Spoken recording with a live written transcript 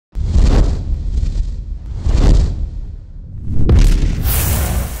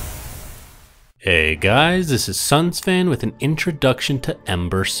Hey guys, this is SUNSfan with an introduction to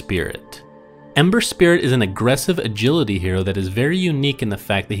Ember Spirit. Ember Spirit is an aggressive agility hero that is very unique in the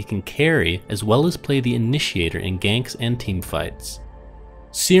fact that he can carry as well as play the initiator in ganks and teamfights.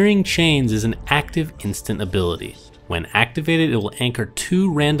 Searing Chains is an active instant ability. When activated, it will anchor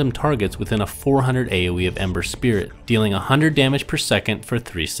 2 random targets within a 400 AoE of Ember Spirit, dealing 100 damage per second for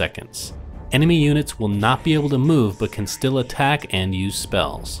 3 seconds. Enemy units will not be able to move but can still attack and use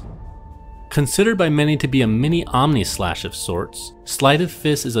spells. Considered by many to be a mini Omni-Slash of sorts, Sleight of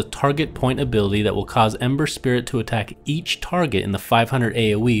Fist is a target point ability that will cause Ember Spirit to attack each target in the 500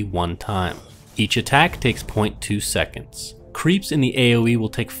 AoE one time. Each attack takes 0.2 seconds. Creeps in the AoE will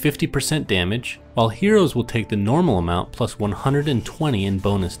take 50% damage, while heroes will take the normal amount plus 120 in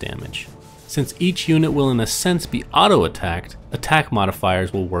bonus damage. Since each unit will in a sense be auto-attacked, attack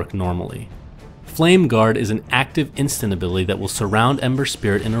modifiers will work normally. Flame Guard is an active instant ability that will surround Ember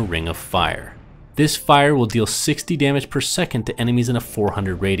Spirit in a ring of fire. This fire will deal 60 damage per second to enemies in a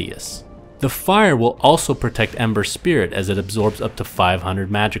 400 radius. The fire will also protect Ember Spirit as it absorbs up to 500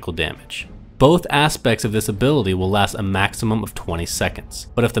 magical damage. Both aspects of this ability will last a maximum of 20 seconds,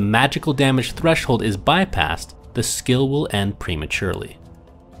 but if the magical damage threshold is bypassed, the skill will end prematurely.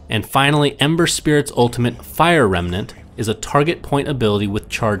 And finally, Ember Spirit's ultimate, Fire Remnant, is a target point ability with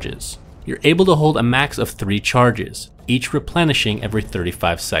charges. You're able to hold a max of 3 charges, each replenishing every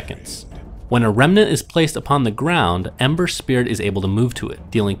 35 seconds. When a remnant is placed upon the ground, Ember Spirit is able to move to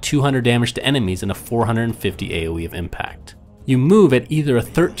it, dealing 200 damage to enemies and a 450 AoE of impact. You move at either a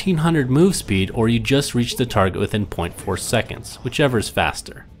 1300 move speed or you just reach the target within 0.4 seconds, whichever is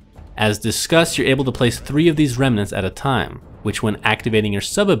faster. As discussed, you're able to place 3 of these remnants at a time, which when activating your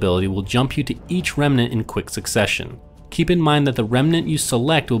sub ability will jump you to each remnant in quick succession. Keep in mind that the remnant you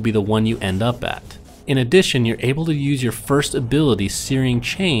select will be the one you end up at. In addition, you're able to use your first ability, Searing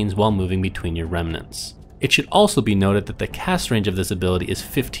Chains, while moving between your remnants. It should also be noted that the cast range of this ability is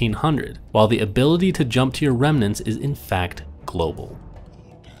 1500, while the ability to jump to your remnants is in fact global.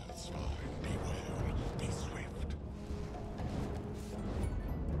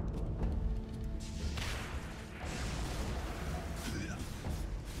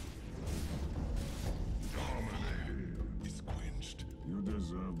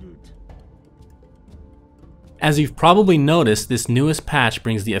 As you've probably noticed, this newest patch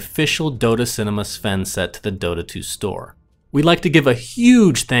brings the official Dotacinema SUNSfan set to the Dota 2 store. We'd like to give a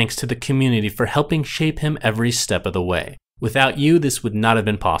huge thanks to the community for helping shape him every step of the way. Without you, this would not have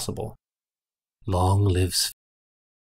been possible. Long live SUNSfan.